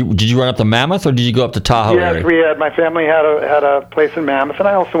 there, did you run up to Mammoth, or did you go up to Tahoe area? Yes, my family had a place in Mammoth, and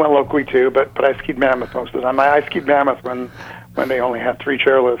I also went locally too. But I skied Mammoth most of the time. I skied Mammoth when they only had 3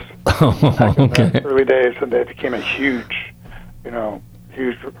 chairlifts back in the early days, and they became a huge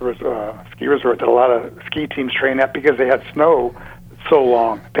ski resort that a lot of ski teams train at because they had snow so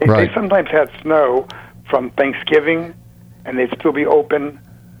long. They sometimes had snow from Thanksgiving, and they'd still be open.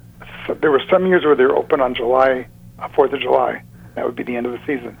 So there were some years where they were open on 4th of July. That would be the end of the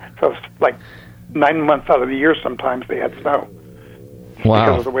season. So it's like 9 months out of the year sometimes they had snow. Wow.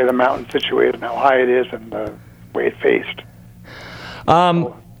 Because of the way the mountain's situated and how high it is and the way it faced.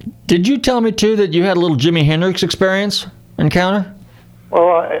 Did you tell me, too, that you had a little Jimi Hendrix encounter? Well,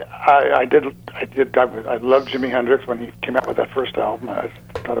 I did. I loved Jimi Hendrix when he came out with that first album. I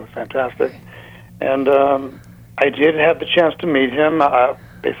thought it was fantastic. And I did have the chance to meet him.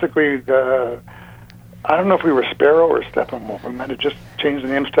 Basically, I don't know if we were Sparrow or Steppenwolf. We might have just changed the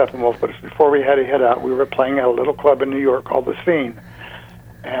name Steppenwolf, but before we had to head out, we were playing at a little club in New York called The Scene.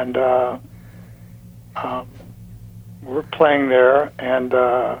 And we were playing there, and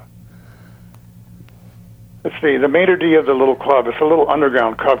let's see, the maitre d' of the little club, it's a little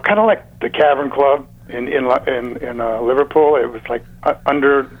underground club, kind of like the Cavern Club in Liverpool. It was like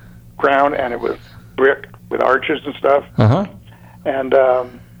underground, and it was brick with arches and stuff. Uh-huh. And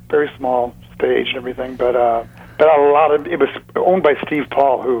very small stage and everything, but a lot of it was owned by Steve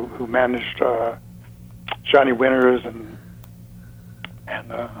Paul, who managed Johnny Winters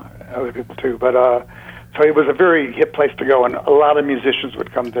and other people too. But so it was a very hip place to go, and a lot of musicians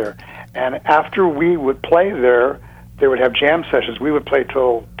would come there. And after we would play there, they would have jam sessions. We would play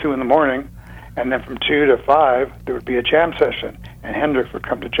till 2 in the morning, and then from 2 to 5 there would be a jam session. and Hendrix would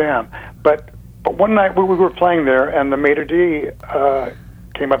come to jam. But one night we were playing there, and the maitre d'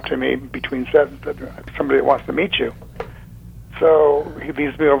 came up to me between sets, said, somebody that wants to meet you. So he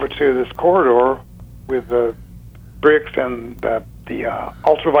leads me over to this corridor with the bricks and the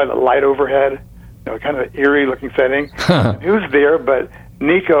ultraviolet light overhead, kind of eerie-looking setting. Who's there but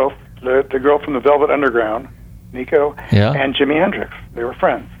Nico, the girl from the Velvet Underground, Nico, and Jimi Hendrix. They were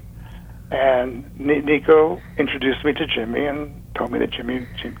friends. And Nico introduced me to Jimmy and told me that Jimmy,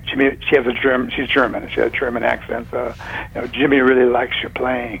 she has she's German, and she had a German accent. So, Jimmy really likes your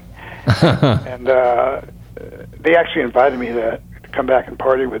playing. And they actually invited me to come back and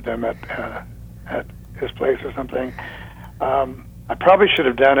party with them at his place or something. I probably should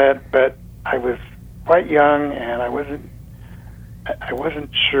have done it, but I was quite young, and I wasn't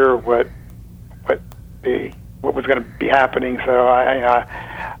sure what was going to be happening. So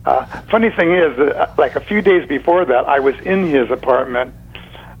funny thing is, like a few days before that, I was in his apartment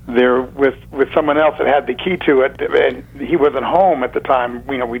there with someone else that had the key to it, and he wasn't home at the time.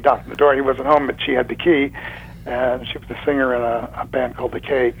 We knocked on the door. He wasn't home, but she had the key, and she was a singer in a band called The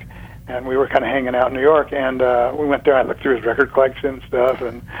Cake. And we were kind of hanging out in New York, and we went there. I looked through his record collection and stuff,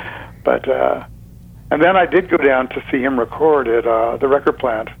 and then I did go down to see him record at the record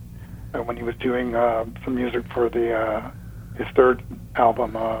plant when he was doing some music for his third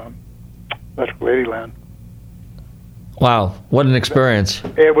album, Electric Ladyland. Wow, what an experience!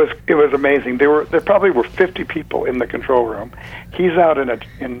 It was amazing. There probably were 50 people in the control room. He's out in a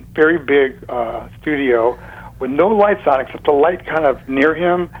very big studio with no lights on except a light kind of near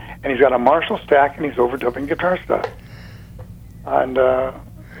him, and he's got a Marshall stack, and he's overdubbing guitar stuff. And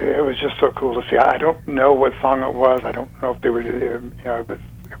it was just so cool to see. I don't know what song it was. I don't know if they were, it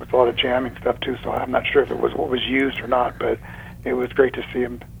was a lot of jamming stuff too, so I'm not sure if it was what was used or not, but it was great to see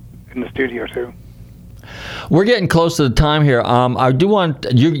him in the studio too. We're getting close to the time here. I do want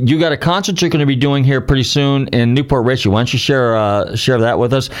you got a concert you're going to be doing here pretty soon in Newport Richey. Why don't you share that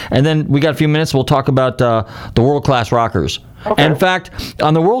with us? And then we got a few minutes. We'll talk about the World Class Rockers. Okay. And in fact,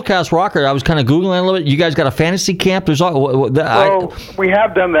 on the World Class Rocker, I was kind of Googling a little bit. You guys got a fantasy camp? We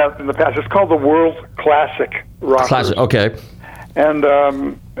have done that in the past. It's called the World Classic Rockers. Classic, okay. And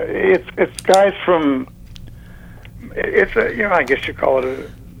it's guys from. It's I guess you call it a.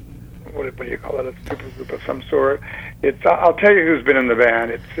 What do you call it? A super group of some sort. I'll tell you who's been in the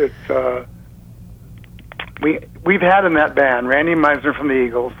band. We've had in that band Randy Meisner from the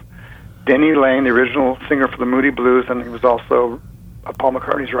Eagles, Denny Lane, the original singer for the Moody Blues, and he was also Paul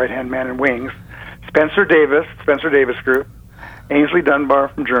McCartney's right-hand man in Wings. Spencer Davis Group, Ainsley Dunbar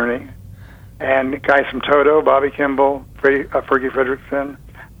from Journey, and guys from Toto, Bobby Kimball, Fergie Fredrickson,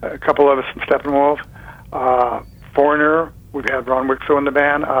 a couple of us from Steppenwolf, Foreigner. We've had Ron Wixow in the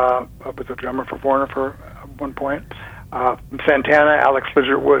band, was a drummer for Foreigner for one point. From Santana, Alex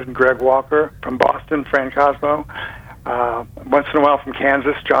Lizardwood and Greg Walker. From Boston, Fran Cosmo. Once in a while from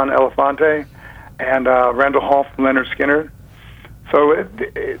Kansas, John Elefante. And Randall Hall from Leonard Skinner. So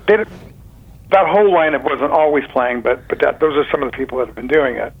that whole lineup wasn't always playing, but those are some of the people that have been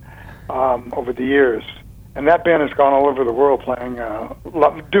doing it over the years. And that band has gone all over the world playing,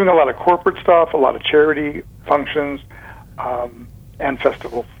 doing a lot of corporate stuff, a lot of charity functions, and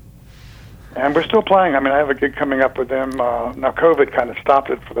festivals. And we're still playing. I mean, I have a gig coming up with them. Now, COVID kind of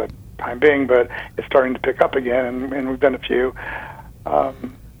stopped it for the time being, but it's starting to pick up again, and we've done a few.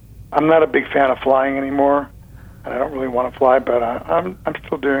 I'm not a big fan of flying anymore, and I don't really want to fly, but I'm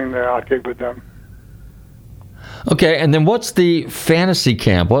still doing the odd gig with them. Okay, and then what's the fantasy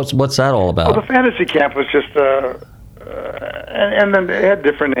camp? What's that all about? Well, the fantasy camp was just, and then they had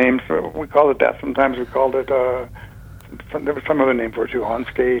different names. We called it that. Sometimes we called it, there was some other name for it too, on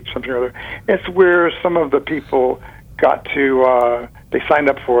stage, something or other. It's where some of the people got to, they signed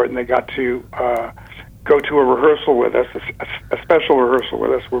up for it, and they got to go to a rehearsal with us, a special rehearsal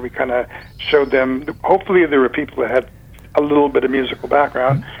with us, where we kind of showed them, hopefully there were people that had a little bit of musical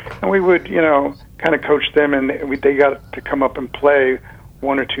background, and we would, kind of coach them, and they got to come up and play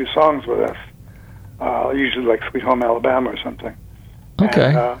one or two songs with us, usually like Sweet Home Alabama or something.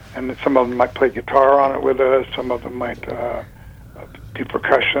 Okay. And some of them might play guitar on it with us, some of them might do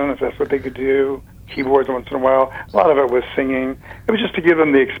percussion, if that's what they could do, keyboards once in a while. A lot of it was singing. It was just to give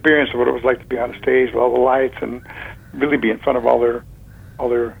them the experience of what it was like to be on a stage with all the lights and really be in front of all their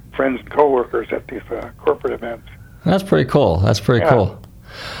friends and coworkers at these corporate events. That's pretty cool. Cool.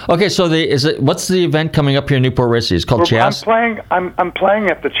 Okay, so what's the event coming up here in Newport Richey? It's called Chas? I'm playing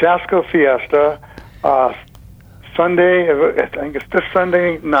at the Chasco Fiesta Sunday. I think it's this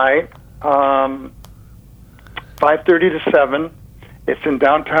Sunday night, 5:30 to 7. It's in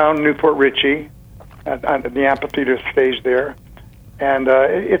downtown Newport Richey at the amphitheater stage there, And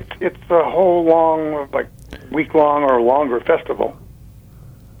it's a whole long, like week-long or longer festival.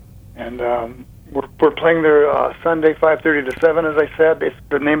 And we're playing there Sunday 5:30 to 7, as I said.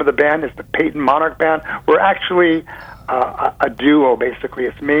 The name of the band is the Peyton Monarch Band. We're actually a duo, basically.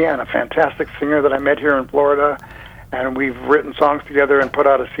 It's me and a fantastic singer that I met here in Florida. And we've written songs together and put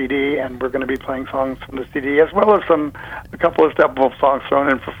out a CD, and we're going to be playing songs from the CD, as well as a couple of Steppenwolf songs thrown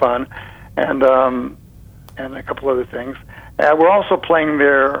in for fun, and a couple other things. We're also playing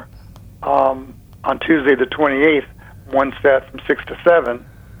there on Tuesday the 28th, one set from 6 to 7.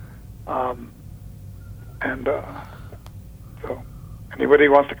 So anybody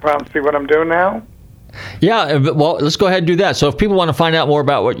wants to come out and see what I'm doing now? Yeah, well, let's go ahead and do that. So if people want to find out more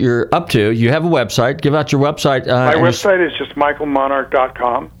about what you're up to, you have a website. Give out your website. My website is just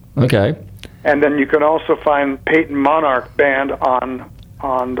michaelmonarch.com. Okay. And then you can also find Peyton Monarch Band on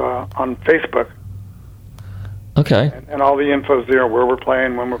Facebook. Okay. And all the info's there, where we're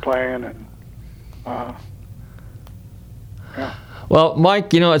playing, when we're playing, and yeah. Well,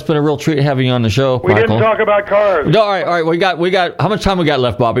 Mike, it's been a real treat having you on the show. We Michael. didn't talk about cars. No, all right. We got. How much time we got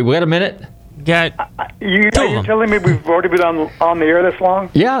left, Bobby? We got a minute. Got. Are you telling me we've already been on the air this long?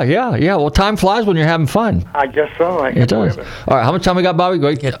 Yeah. Well, time flies when you're having fun. I guess so. It does. All right. How much time we got, Bobby? Go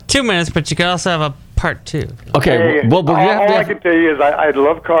ahead. 2 minutes, but you could also have a part 2. Okay. Hey, well, all I can tell you is I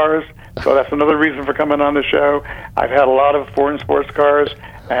love cars, so that's another reason for coming on the show. I've had a lot of foreign sports cars,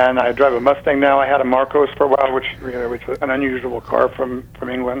 and I drive a Mustang now. I had a Marcos for a while, which is an unusual car from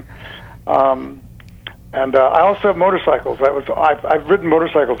England. And I also have motorcycles. I've ridden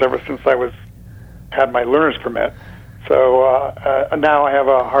motorcycles ever since I had my learner's permit. So now I have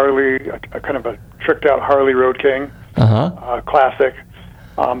a Harley, a kind of a tricked out Harley Road King, classic,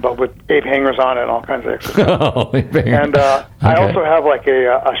 but with 8 hangers on it and all kinds of extra stuff. And I also have like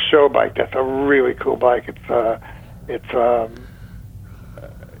a show bike that's a really cool bike. It's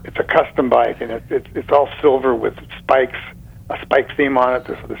a custom bike, and it's all silver with spikes, a spike theme on it.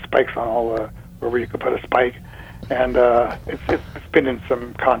 There's spikes on all wherever you could put a spike. And it's been in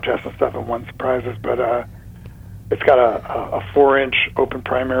some contests and stuff and won some prizes, but it's got a 4-inch open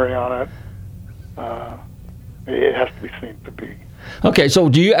primary on it. It has to be seen to be. Okay, so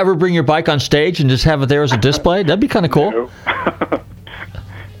do you ever bring your bike on stage and just have it there as a display? That'd be kind of cool.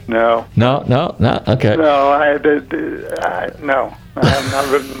 No. No. Okay. No, no. I have not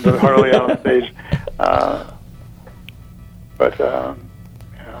ridden the Harley on stage. But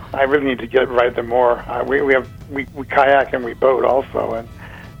I really need to ride them more. We kayak and we boat also,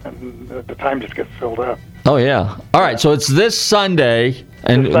 and the time just gets filled up. Oh yeah. All right. So it's this Sunday,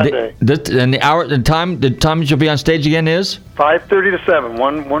 and the time that you'll be on stage again is 5:30 to 7.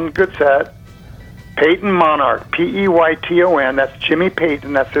 One good set. Peyton Monarch, Peyton. That's Jimmy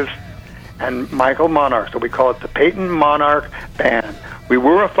Peyton. That's his, and Michael Monarch. So we call it the Peyton Monarch Band. We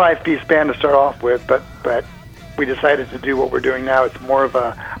were a 5-piece band to start off with, but we decided to do what we're doing now. It's more of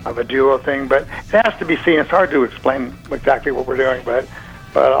a duo thing, but it has to be seen. It's hard to explain exactly what we're doing, but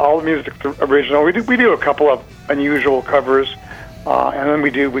all the music's original. We do a couple of unusual covers, and then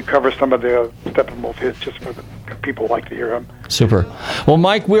we cover some of the Steppenwolf hits just for the people like to hear them. Super. Well,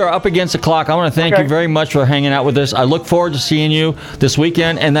 Mike, we are up against the clock. I want to thank you very much for hanging out with us. I look forward to seeing you this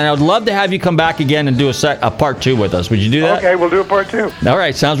weekend, and then I would love to have you come back again and do a part 2 with us. Would you do that? Okay, we'll do a part 2. All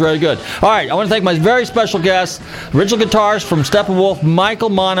right, sounds really good. All right, I want to thank my very special guest, original guitarist from Steppenwolf, Michael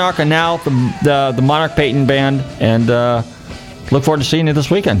Monarch, and now the Monarch Peyton Band, and look forward to seeing you this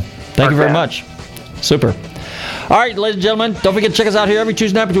weekend. Thank you very much. Super. All right, ladies and gentlemen, don't forget to check us out here every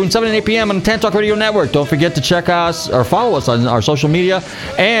Tuesday night between 7 and 8 p.m. on the Tan Talk Radio Network. Don't forget to check us or follow us on our social media.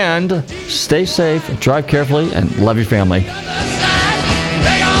 And stay safe, drive carefully, and love your family.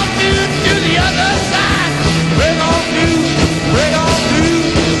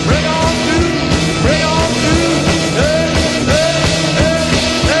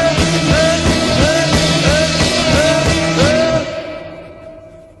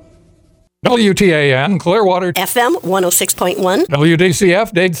 WTAN, Clearwater. FM 106.1.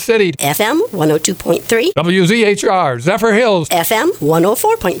 WDCF, Dade City. FM 102.3. WZHR, Zephyr Hills. FM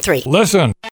 104.3. Listen.